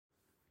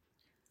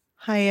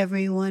Hi,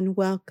 everyone.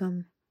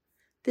 Welcome.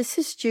 This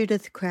is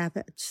Judith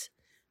Kravitz.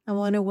 I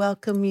want to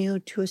welcome you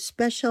to a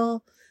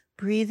special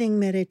breathing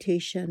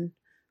meditation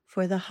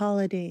for the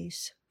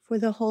holidays, for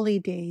the holy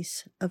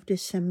days of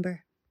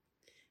December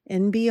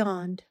and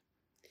beyond.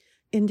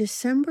 In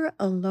December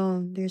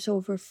alone, there's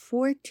over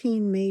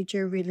 14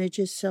 major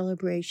religious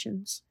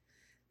celebrations.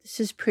 This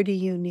is pretty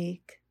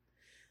unique.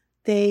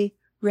 They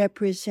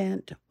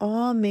represent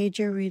all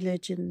major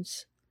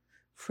religions,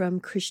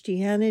 from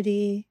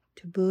Christianity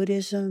to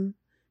Buddhism,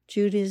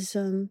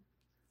 Judaism,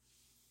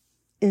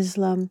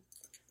 Islam,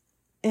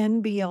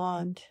 and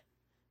beyond.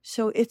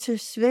 So it's a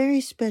very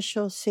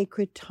special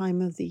sacred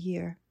time of the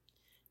year.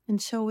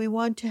 And so we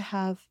want to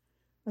have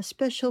a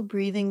special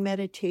breathing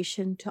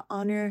meditation to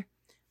honor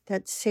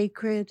that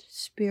sacred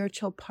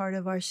spiritual part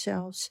of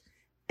ourselves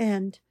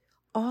and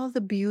all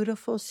the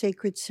beautiful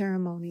sacred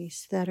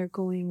ceremonies that are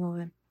going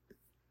on.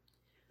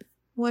 I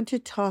want to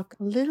talk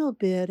a little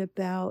bit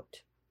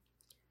about,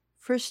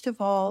 first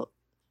of all,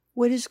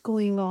 what is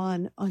going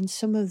on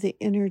some of the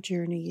inner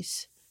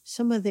journeys,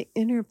 some of the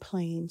inner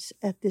planes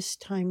at this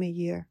time of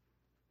year.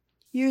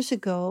 Years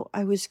ago,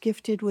 I was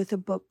gifted with a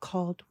book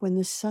called When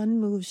the Sun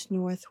Moves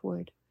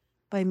Northward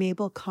by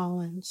Mabel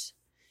Collins.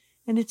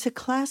 And it's a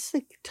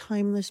classic,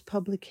 timeless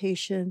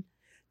publication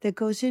that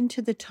goes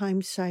into the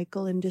time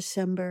cycle in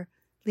December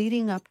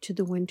leading up to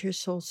the winter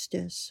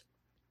solstice.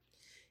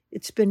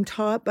 It's been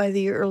taught by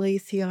the early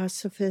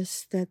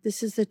theosophists that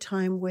this is the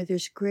time where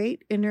there's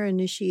great inner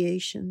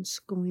initiations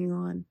going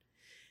on.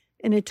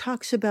 And it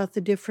talks about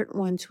the different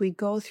ones we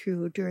go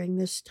through during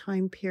this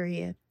time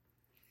period.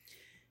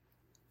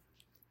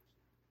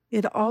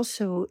 It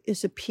also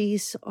is a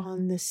piece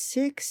on the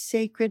 6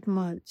 sacred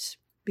months,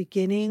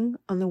 beginning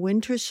on the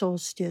winter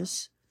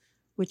solstice,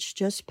 which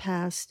just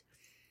passed,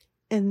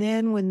 and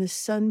then when the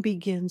sun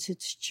begins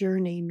its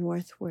journey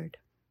northward.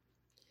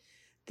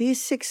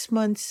 These 6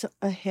 months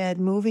ahead,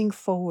 moving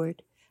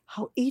forward,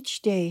 how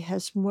each day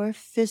has more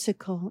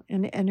physical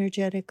and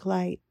energetic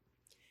light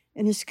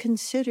and is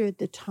considered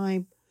the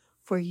time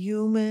for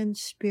human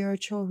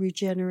spiritual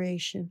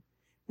regeneration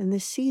and the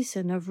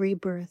season of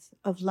rebirth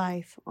of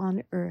life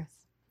on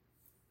earth.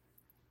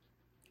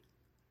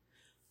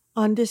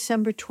 On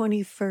December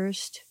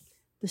 21st,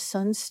 the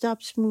sun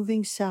stops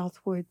moving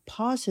southward,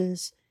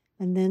 pauses,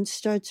 and then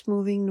starts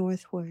moving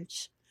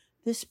northwards.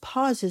 This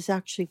pause is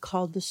actually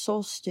called the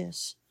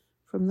solstice,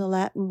 from the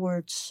Latin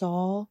words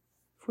sol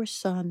for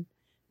sun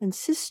and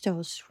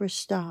sistos for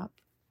stop.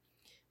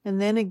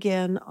 And then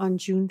again on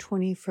June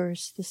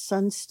 21st, the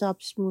sun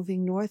stops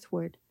moving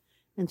northward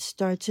and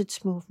starts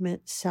its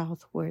movement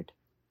southward.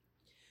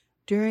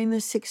 During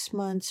the 6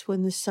 months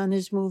when the sun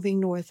is moving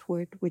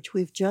northward, which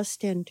we've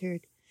just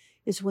entered,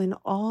 is when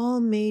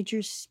all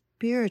major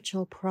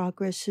spiritual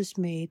progress is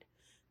made,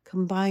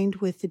 combined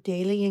with the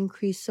daily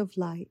increase of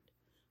light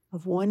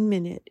of 1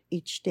 minute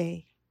each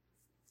day.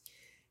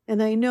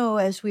 And I know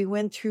as we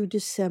went through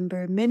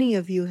December, many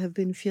of you have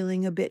been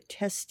feeling a bit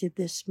tested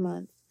this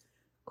month,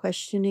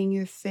 questioning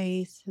your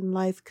faith and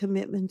life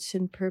commitments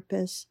and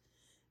purpose.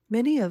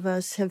 Many of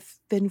us have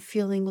been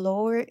feeling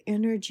lower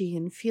energy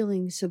and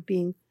feelings of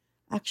being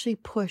actually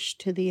pushed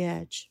to the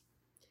edge.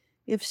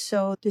 If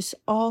so, this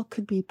all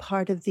could be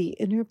part of the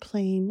inner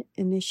plane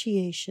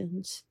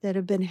initiations that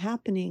have been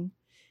happening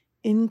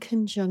in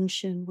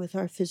conjunction with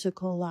our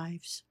physical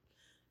lives.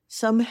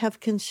 Some have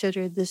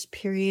considered this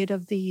period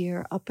of the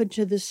year up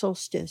until the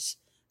solstice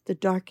the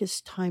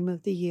darkest time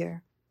of the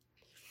year.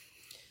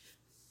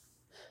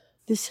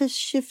 This has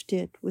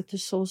shifted with the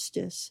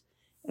solstice,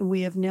 and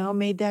we have now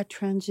made that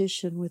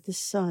transition with the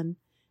sun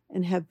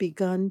and have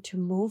begun to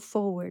move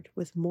forward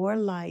with more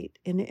light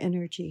and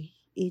energy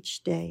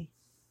each day.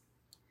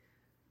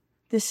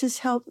 This has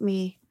helped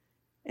me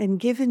and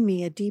given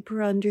me a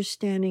deeper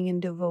understanding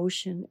and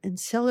devotion and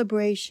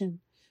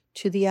celebration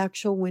to the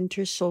actual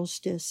winter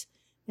solstice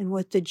and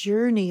what the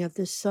journey of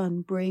the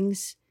sun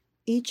brings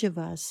each of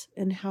us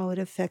and how it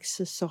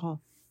affects us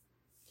all.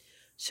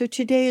 So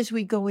today, as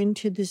we go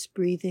into this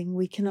breathing,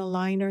 we can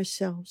align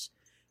ourselves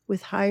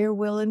with higher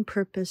will and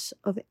purpose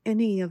of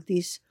any of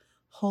these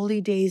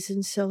holy days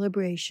and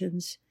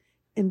celebrations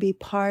and be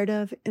part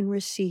of and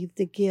receive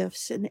the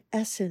gifts and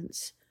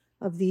essence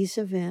of these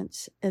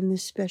events and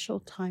this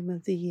special time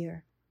of the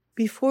year.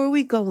 Before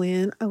we go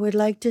in, I would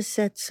like to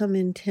set some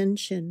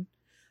intention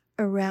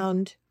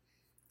around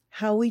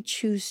how we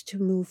choose to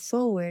move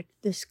forward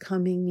this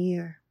coming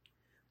year.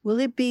 Will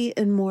it be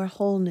in more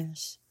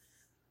wholeness?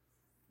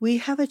 We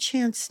have a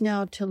chance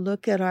now to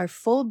look at our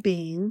full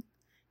being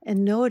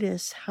and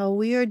notice how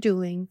we are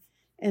doing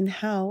and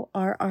how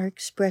are our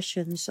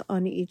expressions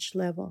on each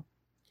level.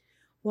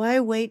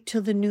 Why wait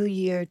till the new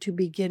year to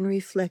begin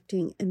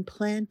reflecting and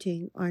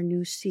planting our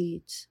new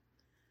seeds?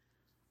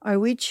 Are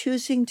we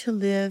choosing to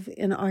live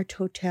in our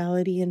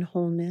totality and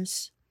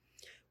wholeness?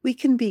 We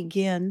can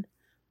begin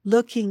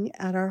looking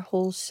at our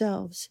whole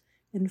selves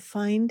and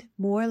find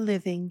more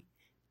living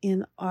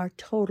in our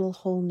total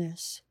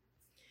wholeness.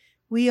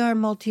 We are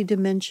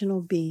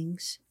multidimensional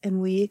beings, and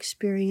we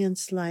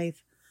experience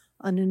life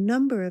on a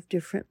number of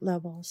different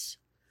levels.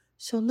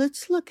 So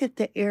let's look at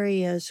the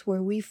areas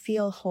where we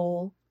feel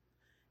whole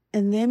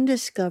and then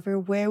discover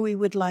where we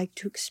would like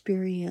to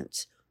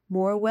experience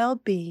more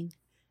well-being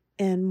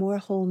and more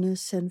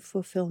wholeness and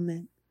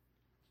fulfillment.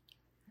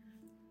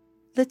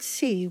 Let's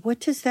see, what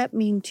does that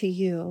mean to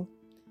you?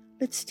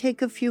 Let's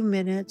take a few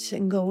minutes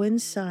and go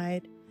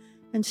inside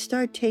and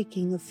start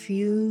taking a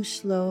few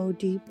slow,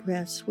 deep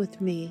breaths with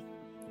me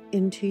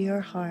into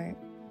your heart.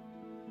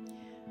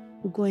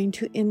 We're going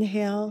to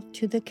inhale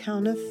to the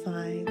count of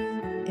 5,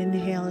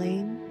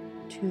 inhaling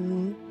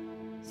 2,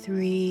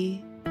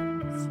 3,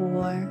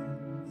 4,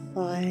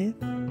 5,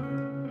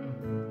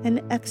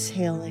 and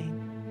exhaling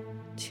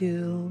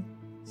 2,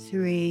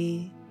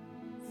 3,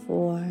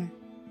 4,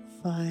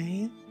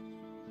 5.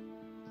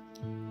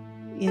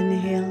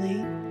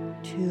 Inhaling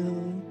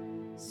 2,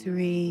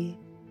 3,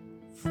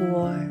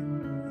 4,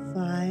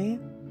 5,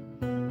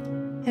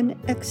 and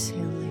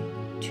exhaling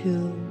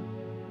 2,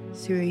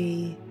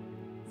 3,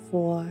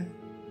 4,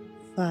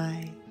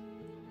 5.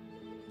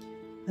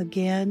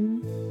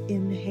 Again,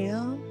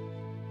 inhale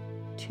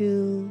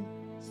 2,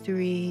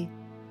 3,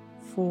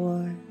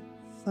 4,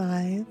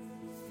 5,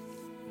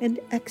 and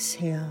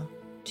exhale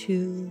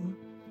 2,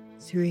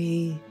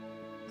 3,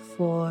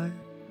 4,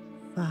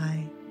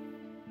 5.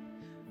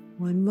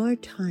 One more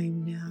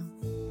time now.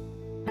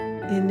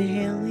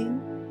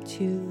 Inhaling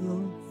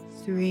 2,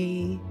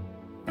 3,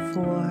 4,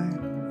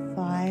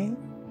 5,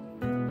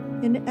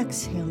 and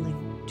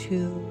exhaling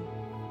 2,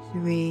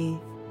 3,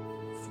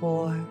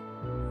 4,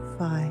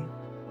 5.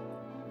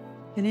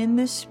 And in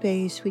this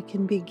space, we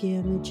can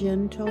begin a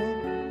gentle,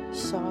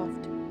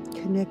 soft,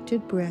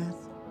 connected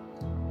breath,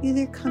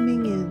 either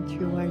coming in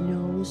through our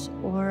nose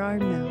or our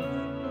mouth,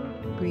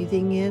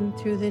 breathing in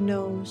through the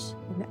nose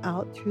and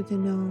out through the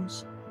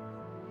nose,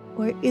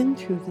 or in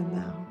through the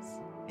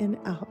mouth and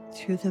out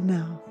through the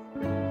mouth.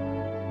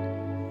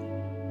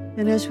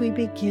 And as we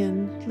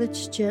begin,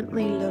 let's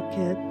gently look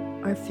at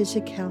our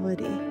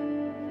physicality.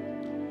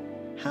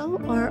 How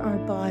are our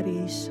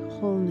bodies'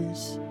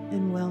 wholeness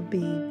and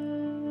well-being?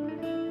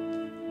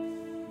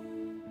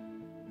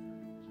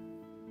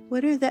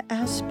 What are the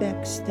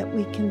aspects that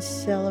we can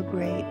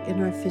celebrate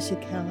in our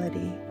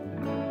physicality?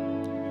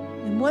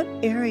 And what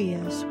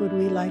areas would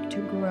we like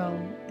to grow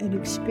and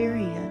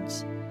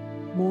experience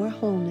more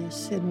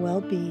wholeness and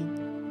well-being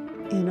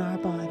in our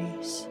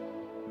bodies?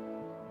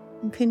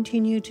 And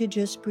continue to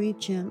just breathe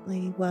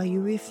gently while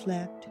you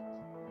reflect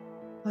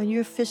on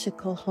your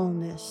physical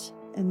wholeness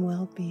and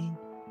well-being.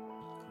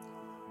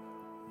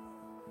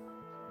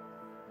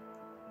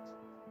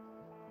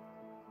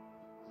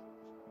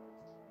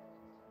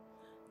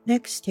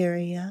 Next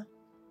area,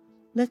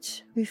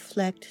 let's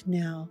reflect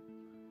now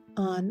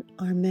on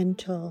our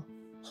mental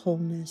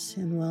wholeness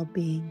and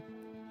well-being.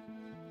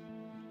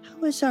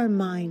 How is our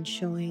mind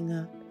showing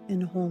up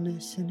in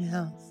wholeness and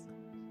health?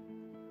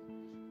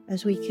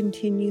 As we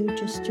continue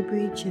just to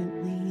breathe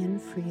gently and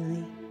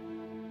freely,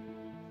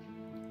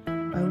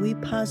 are we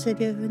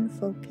positive and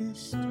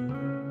focused?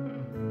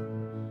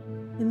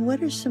 And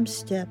what are some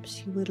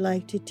steps you would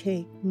like to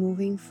take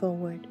moving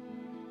forward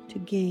to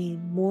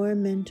gain more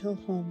mental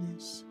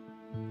wholeness?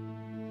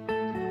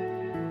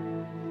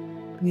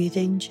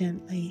 Breathing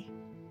gently.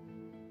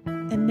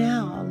 And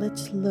now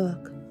let's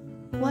look.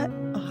 What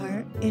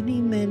are any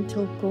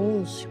mental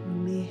goals we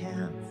may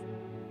have?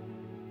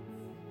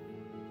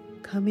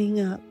 Coming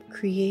up,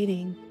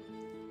 creating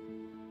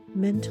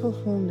mental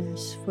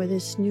wholeness for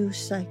this new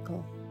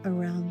cycle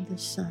around the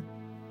sun.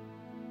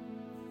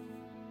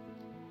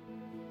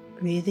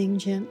 Breathing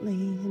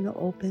gently and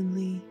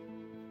openly,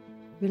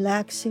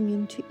 relaxing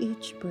into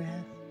each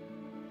breath,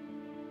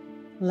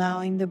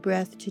 allowing the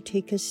breath to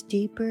take us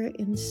deeper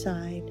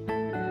inside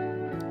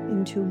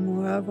into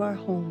more of our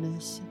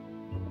wholeness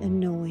and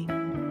knowing.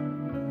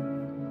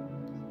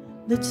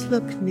 Let's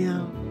look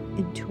now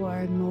into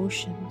our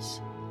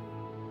emotions.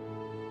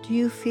 Do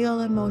you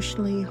feel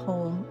emotionally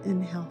whole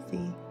and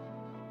healthy?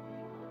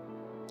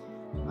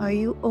 Are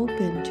you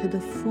open to the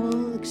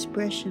full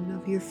expression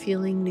of your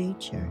feeling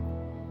nature?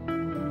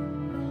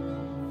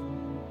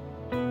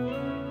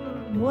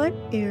 What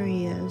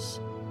areas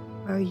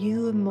are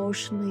you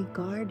emotionally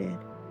guarded,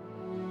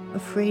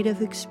 afraid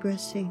of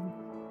expressing,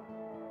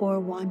 or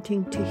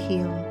wanting to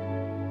heal?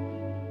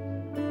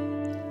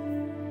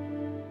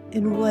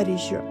 And what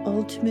is your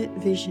ultimate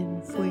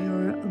vision for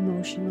your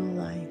emotional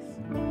life?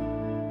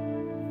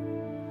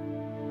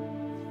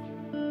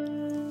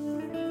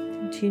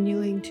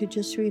 Continuing to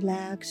just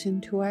relax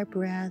into our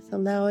breath,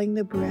 allowing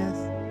the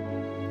breath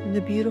and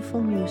the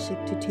beautiful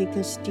music to take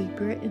us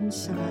deeper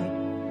inside,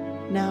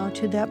 now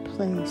to that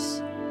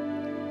place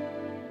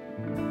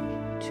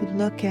to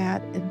look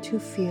at and to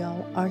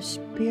feel our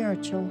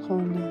spiritual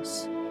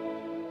wholeness.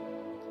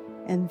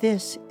 And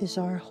this is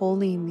our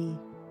holy me,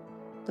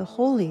 the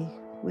holy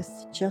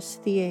with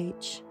just the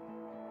H.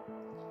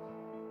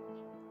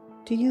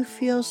 Do you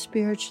feel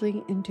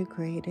spiritually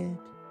integrated?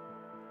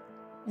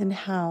 And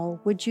how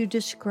would you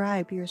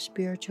describe your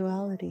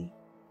spirituality?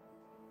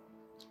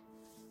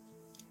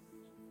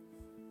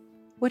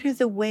 What are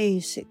the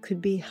ways it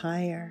could be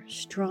higher,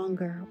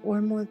 stronger,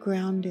 or more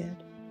grounded?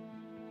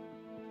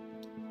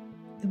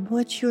 And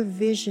what's your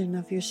vision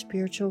of your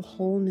spiritual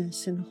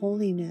wholeness and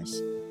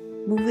holiness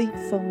moving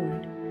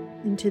forward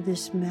into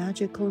this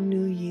magical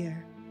new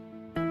year?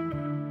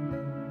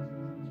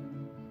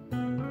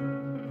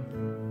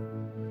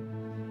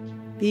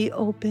 Be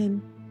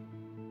open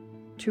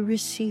to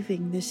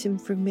receiving this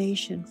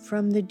information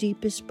from the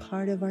deepest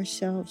part of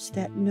ourselves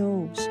that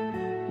knows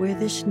where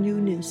this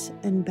newness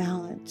and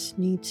balance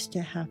needs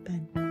to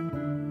happen.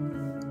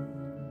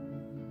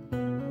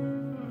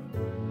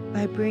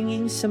 By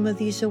bringing some of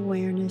these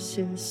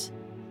awarenesses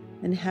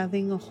and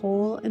having a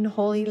whole and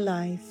holy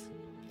life,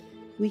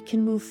 we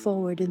can move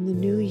forward in the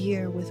new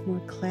year with more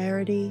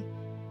clarity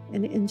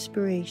and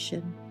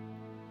inspiration.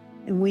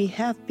 And we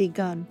have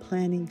begun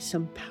planting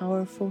some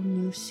powerful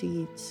new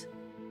seeds.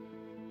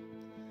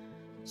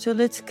 So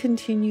let's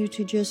continue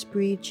to just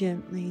breathe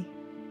gently,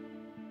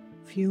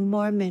 a few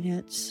more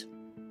minutes,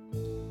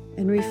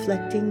 and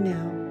reflecting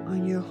now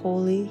on your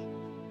holy,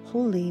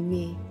 holy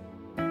me.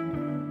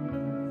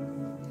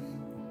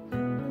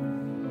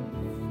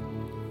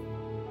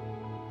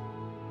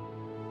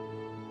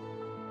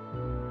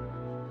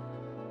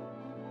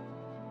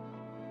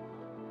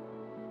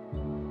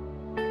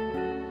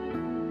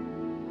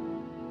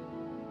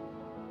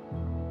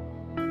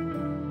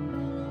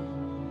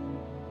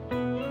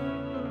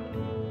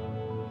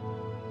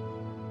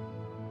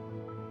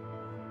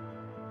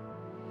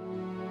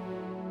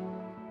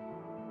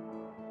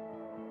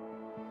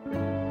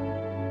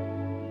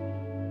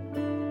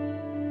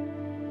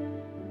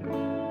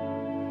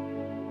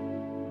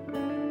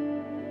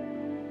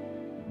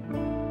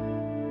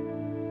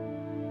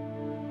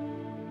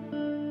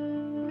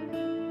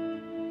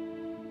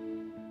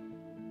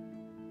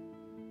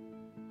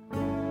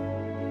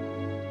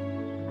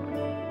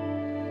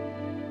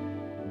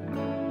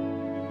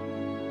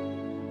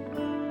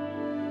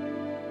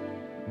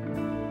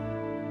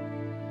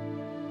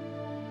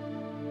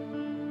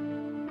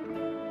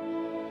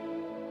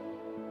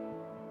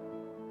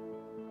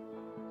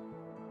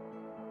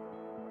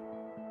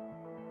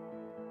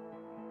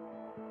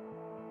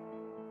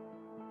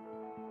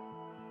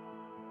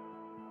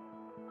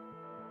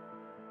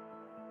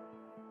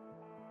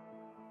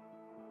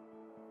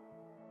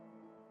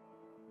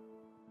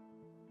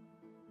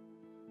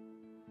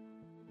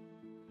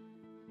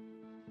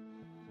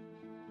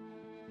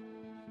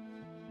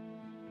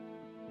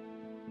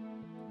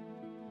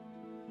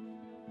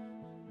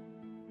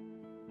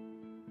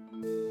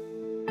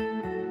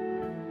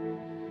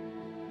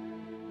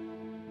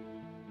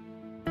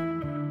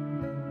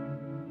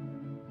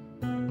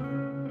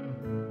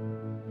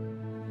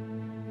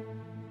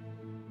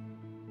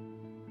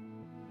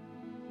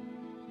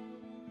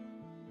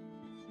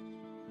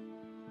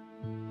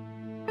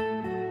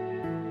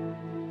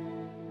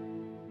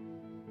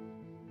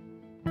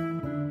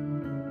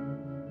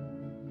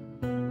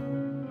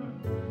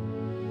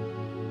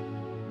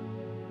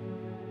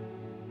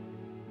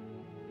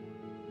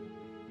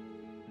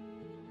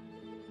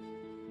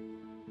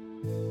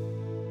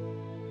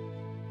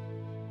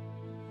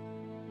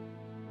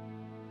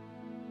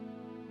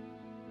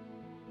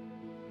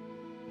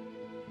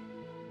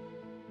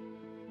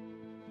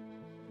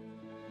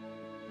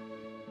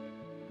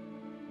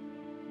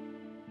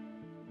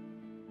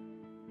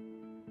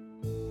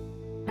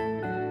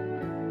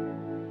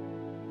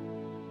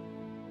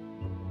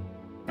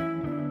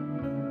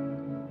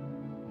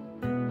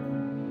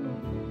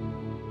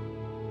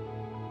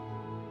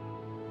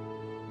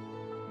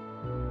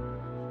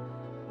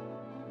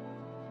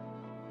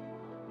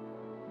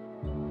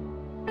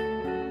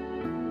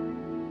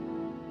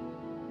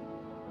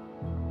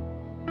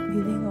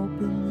 Breathing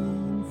openly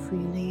and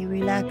freely,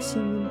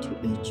 relaxing into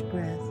each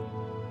breath,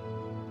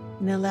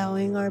 and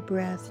allowing our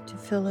breath to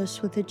fill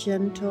us with a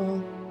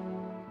gentle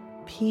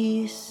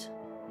peace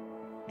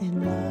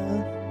and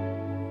love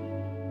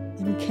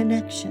and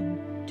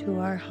connection to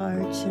our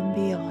hearts and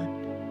beyond.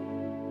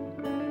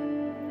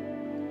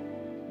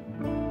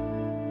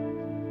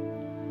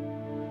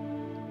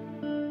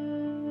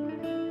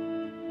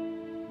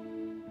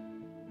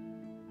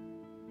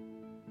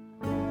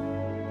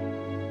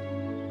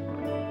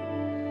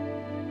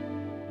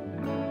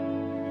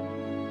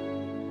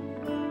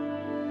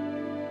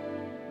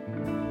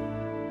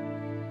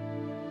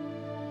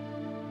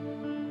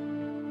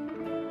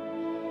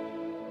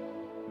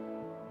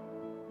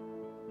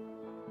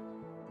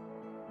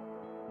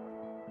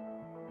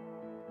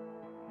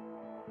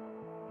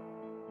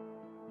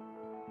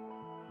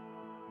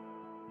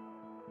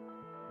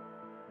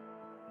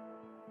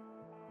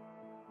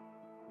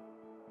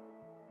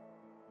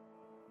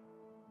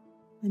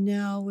 And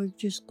now we're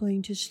just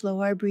going to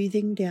slow our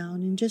breathing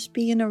down and just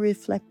be in a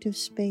reflective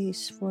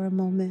space for a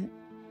moment,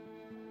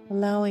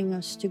 allowing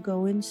us to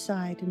go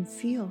inside and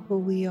feel who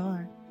we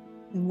are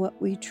and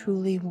what we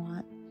truly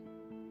want.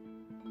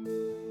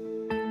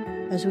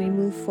 As we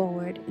move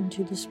forward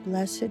into this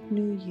blessed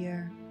new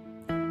year,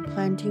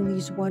 planting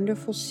these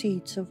wonderful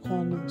seeds of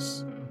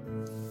wholeness.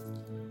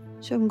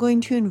 So I'm going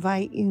to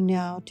invite you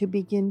now to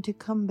begin to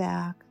come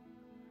back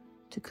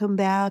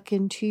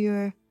into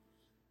your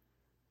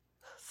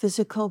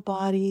physical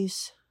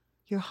bodies.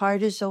 Your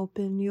heart is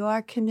open. You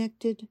are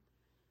connected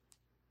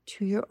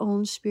to your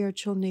own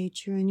spiritual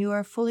nature, and you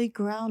are fully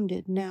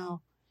grounded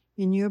now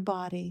in your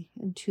body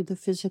and to the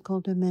physical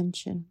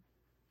dimension.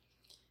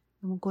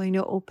 And we're going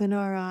to open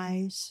our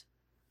eyes,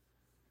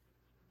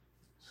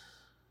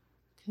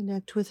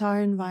 connect with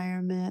our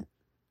environment,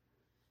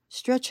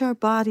 stretch our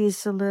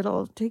bodies a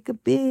little, take a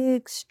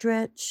big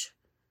stretch,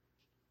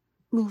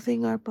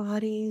 moving our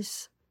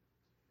bodies,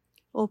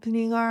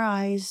 opening our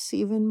eyes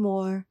even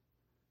more,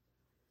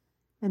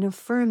 and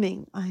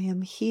affirming, I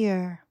am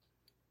here,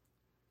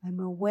 I'm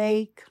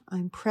awake,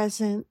 I'm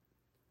present,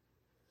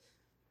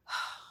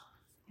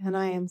 and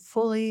I am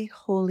fully,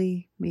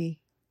 wholly me.